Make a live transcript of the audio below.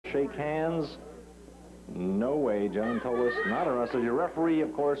shake hands. No way, John Tolis not arrested. Your referee,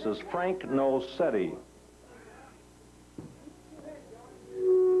 of course, is Frank Nosetti.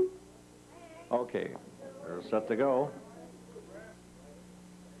 Okay, they're set to go.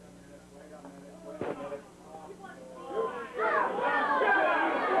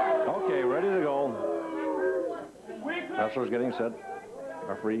 Okay, ready to go. Wrestlers getting set.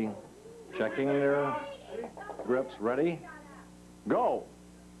 Referee checking their grips. Ready? Go!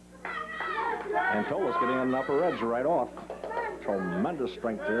 And Tolis getting an upper edge right off. Tremendous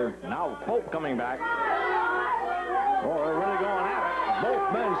strength there. Now Pope coming back. Oh, they're really going at it.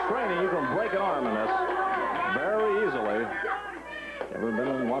 Both men straining. You can break an arm in this very easily. Ever been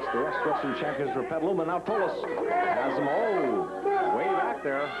and watched the Wrestling Champions for Petaluma? Now Tolis has them all way back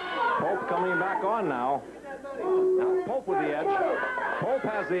there. Pope coming back on now. Now Pope with the edge. Pope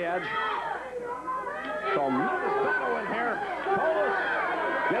has the edge. Tremendous battle in here. Tolis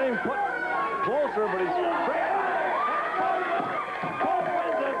getting put closer, but he's straight. Pope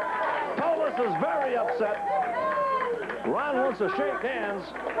wins it. Tolis is very upset. Ron wants to shake hands.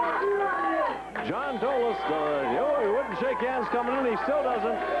 John Tolis, he wouldn't shake hands coming in. He still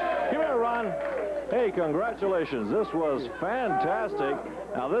doesn't. Come here, Ron. Hey, congratulations. This was fantastic.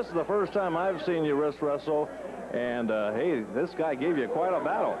 Now, this is the first time I've seen you wrist wrestle. And, hey, this guy gave you quite a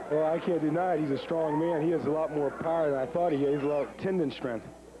battle. Well, I can't deny it. He's a strong man. He has a lot more power than I thought he had. He's a lot of tendon strength.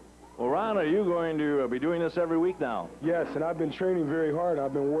 Well, Ron, are you going to be doing this every week now? Yes, and I've been training very hard.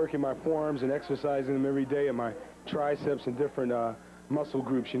 I've been working my forearms and exercising them every day, and my triceps and different muscle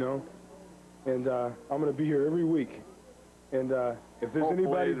groups, you know. And I'm going to be here every week. And if there's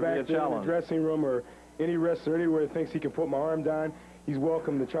anybody back there in the dressing room or any wrestler anywhere that thinks he can put my arm down, he's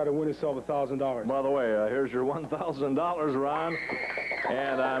welcome to try to win himself $1,000. By the way, here's your $1,000, Ron.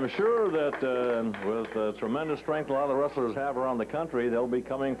 And I'm sure that with the tremendous strength a lot of the wrestlers have around the country, they'll be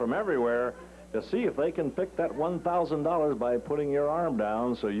coming from everywhere to see if they can pick that $1,000 by putting your arm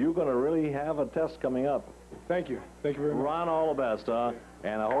down. So you're going to really have a test coming up. Thank you. Thank you very much. Ron, all the best,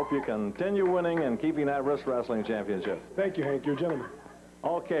 and I hope you continue winning and keeping that wrist wrestling championship. Thank you, Hank. You're a gentleman.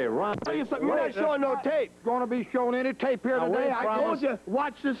 Okay, Ron. You're not showing no tape. Going to be showing any tape here today. I told you,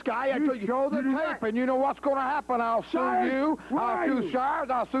 watch this guy. I told you, show the tape, and you know what's going to happen. I'll sue you. I'll sue Shires.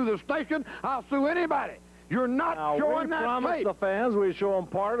 I'll sue the station. I'll sue anybody. You're not showing that tape. We promised the fans we'd show them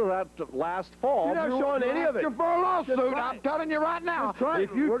part of that last fall. You're not showing any of it. You're for a lawsuit. I'm telling you right now.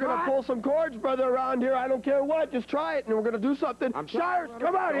 If we're going to pull some cords, brother, around here, I don't care what. Just try it, and we're going to do something. Shires,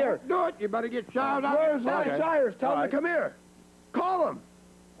 come out here. Do it. You better get Shires out. Where's Shires? Tell him to come here. Call him.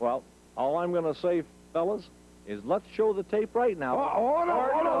 Well, all I'm going to say, fellas, is let's show the tape right now. Hold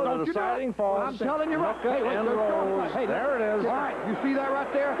on. The deciding falls. I'm telling you right. Hey, there it is. All right, you see that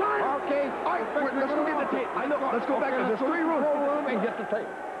right there? Okay. All right, let's go get the tape. I know. Let's go back to the room and get the tape.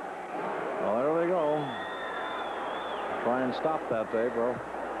 Well, there they go. Try and stop that tape, bro.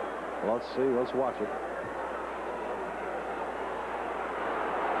 Let's see. Let's watch it.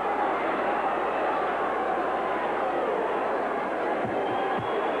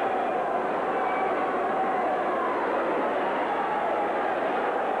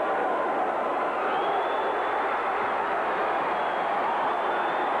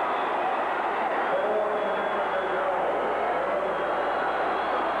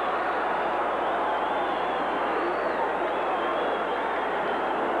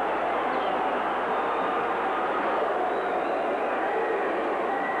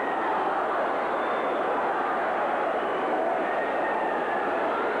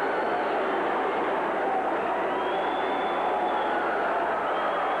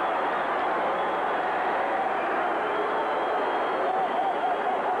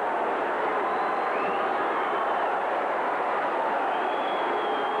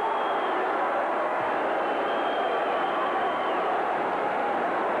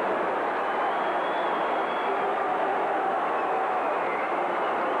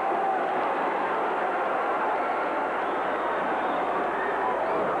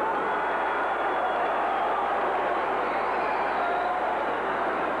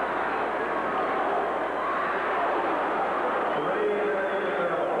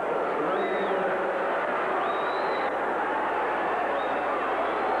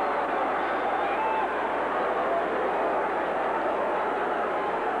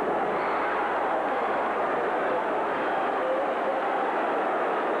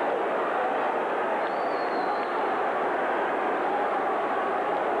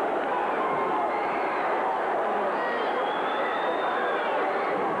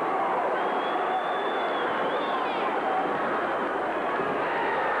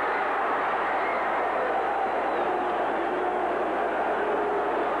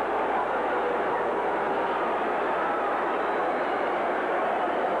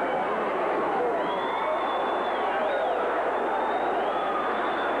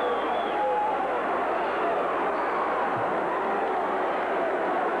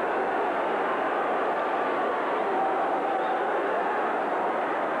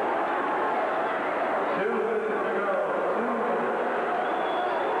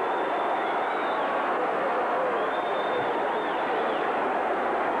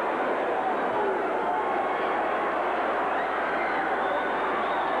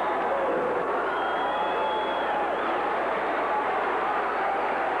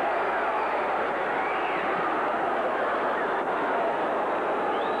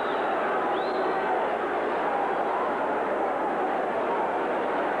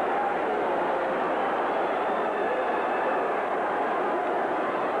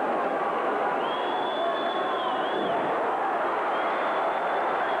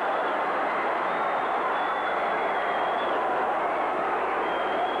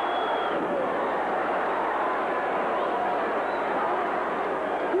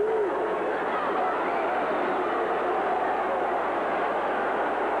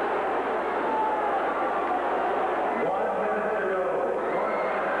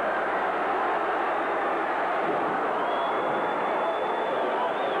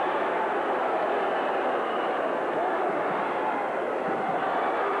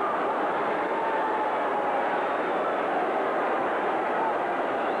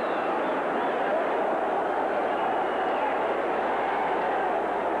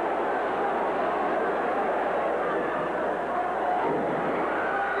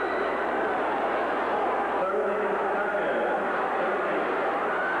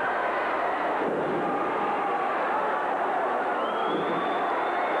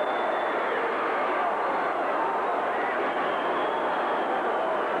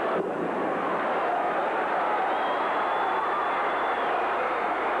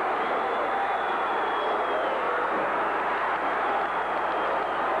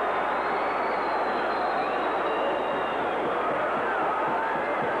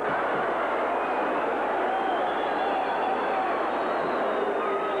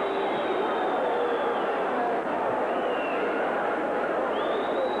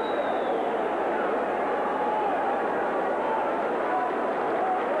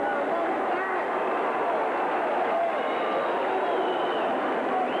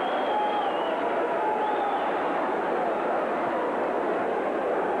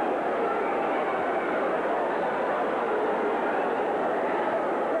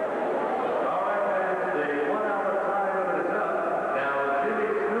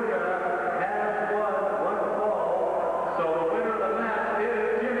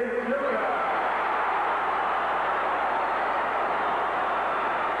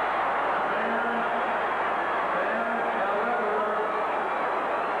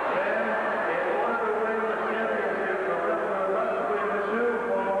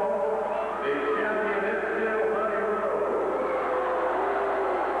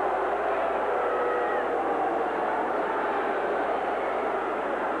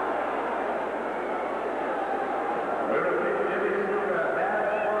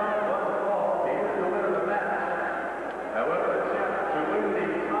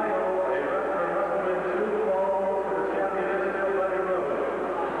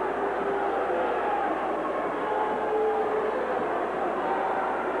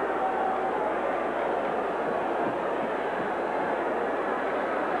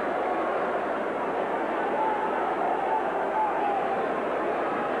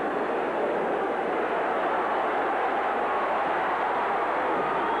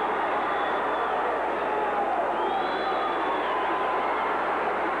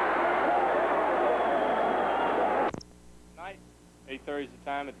 Thursday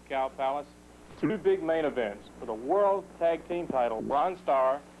time at the Cow Palace. Two big main events. For the World Tag Team title, Ron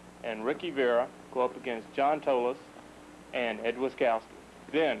Starr and Ricky Vera go up against John Tolos and Ed Wiskowski.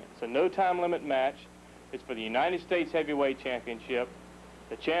 Then, it's a no-time limit match. It's for the United States Heavyweight Championship.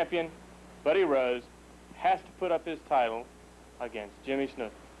 The champion, Buddy Rose, has to put up his title against Jimmy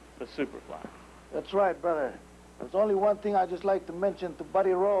Snuka, the Superfly. That's right, brother. There's only one thing I'd just like to mention to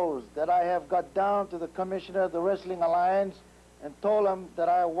Buddy Rose, that I have got down to the commissioner of the Wrestling Alliance and told him that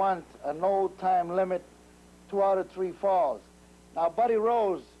I want a no-time limit, 2 out of 3 falls. Now, Buddy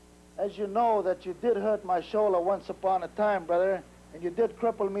Rose, as you know that you did hurt my shoulder once upon a time, brother, and you did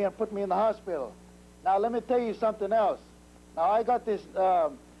cripple me and put me in the hospital. Now, let me tell you something else. Now, I got this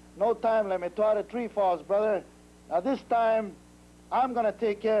no-time limit, 2 out of 3 falls, brother. Now, this time, I'm going to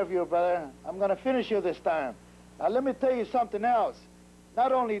take care of you, brother. I'm going to finish you this time. Now, let me tell you something else.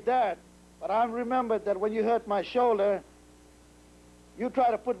 Not only that, but I remembered that when you hurt my shoulder, you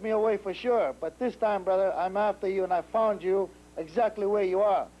tried to put me away for sure. But this time, brother, I'm after you, and I found you exactly where you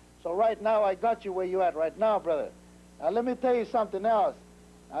are. So right now, I got you where you at right now, brother. Now, let me tell you something else.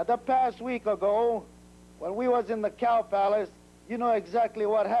 Now, the past week ago, when we was in the Cow Palace, you know exactly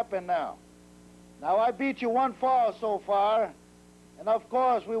what happened now. Now, I beat you 1 fall so far. And of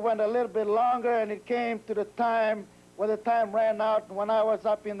course, we went a little bit longer, and it came to the time where the time ran out when I was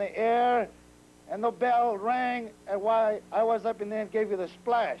up in the air, and the bell rang, and while I was up in there and gave you the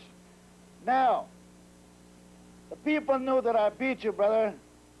splash. Now, the people knew that I beat you, brother.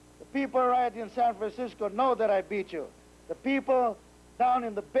 The people right in San Francisco know that I beat you. The people down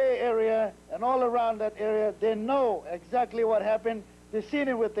in the Bay Area and all around that area, they know exactly what happened. They've seen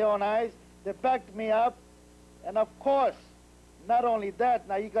it with their own eyes. They backed me up, and of course, not only that,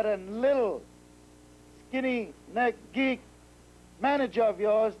 now you got a little skinny neck geek manager of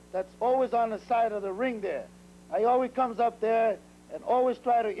yours that's always on the side of the ring there. Now, he always comes up there and always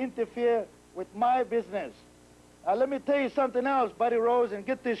try to interfere with my business. Now, let me tell you something else, Buddy Rose, and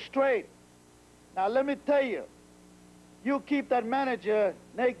get this straight. Now, let me tell you, you keep that manager,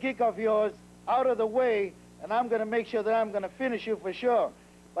 neck geek of yours, out of the way, and I'm going to make sure that I'm going to finish you for sure.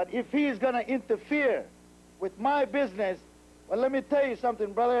 But if he's going to interfere with my business, well, let me tell you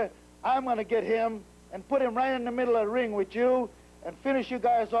something, brother. I'm going to get him and put him right in the middle of the ring with you and finish you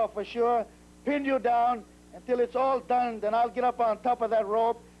guys off for sure, pin you down until it's all done. Then I'll get up on top of that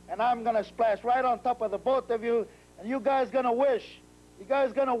rope, and I'm going to splash right on top of the both of you, and you guys going to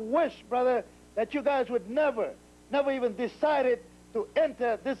wish, brother, that you guys would never even decided to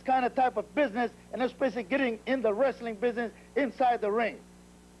enter this kind of type of business, and especially getting in the wrestling business inside the ring.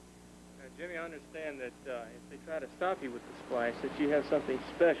 Jimmy, I understand that if they try to stop you with the splash, that you have something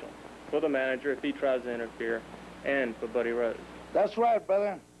special for the manager if he tries to interfere, and for Buddy Rose. That's right,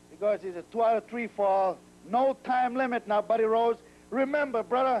 brother, because it's a 2 out of 3 fall, no time limit now, Buddy Rose. Remember,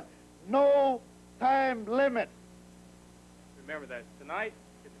 brother, no time limit. Remember that. Tonight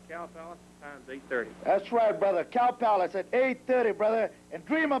at the Cow Palace, time's 8:30. That's right, brother. Cow Palace at 8:30, brother, and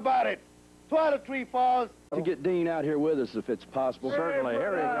dream about it. 2 out of 3 falls. To get Dean out here with us if it's possible. Certainly.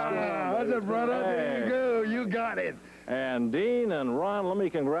 Here he comes. That's it, brother. There you go. You got it. And Dean and Ron, let me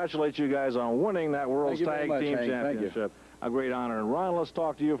congratulate you guys on winning that World's Tag Team Championship. A great honor. And Ron, let's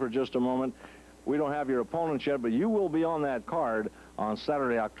talk to you for just a moment. We don't have your opponents yet, but you will be on that card on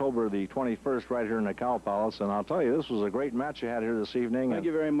Saturday, October the 21st, right here in the Cow Palace. And I'll tell you, this was a great match you had here this evening. Thank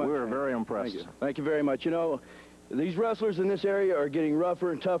you very much. We were very impressed. Thank you. Thank you very much. You know, these wrestlers in this area are getting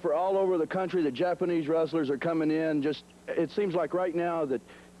rougher and tougher all over the country. The Japanese wrestlers are coming in. Just, it seems like right now that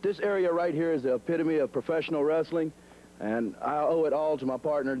this area right here is the epitome of professional wrestling. And I owe it all to my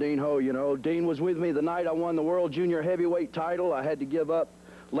partner, Dean Ho. You know, Dean was with me the night I won the World Junior Heavyweight title. I had to give up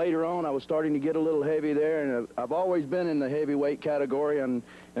later on. I was starting to get a little heavy there, and I've always been in the heavyweight category, and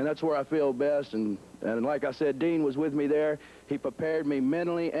that's where I feel best. And like I said, Dean was with me there. He prepared me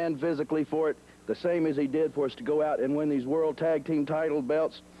mentally and physically for it, the same as he did for us to go out and win these World Tag Team title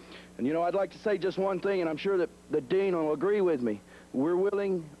belts. And, you know, I'd like to say just one thing, and I'm sure that Dean will agree with me. We're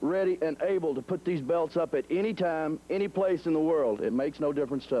willing, ready, and able to put these belts up at any time, any place in the world. It makes no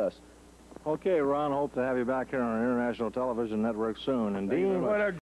difference to us. Okay, Ron, hope to have you back here on our international television network soon. And Dean,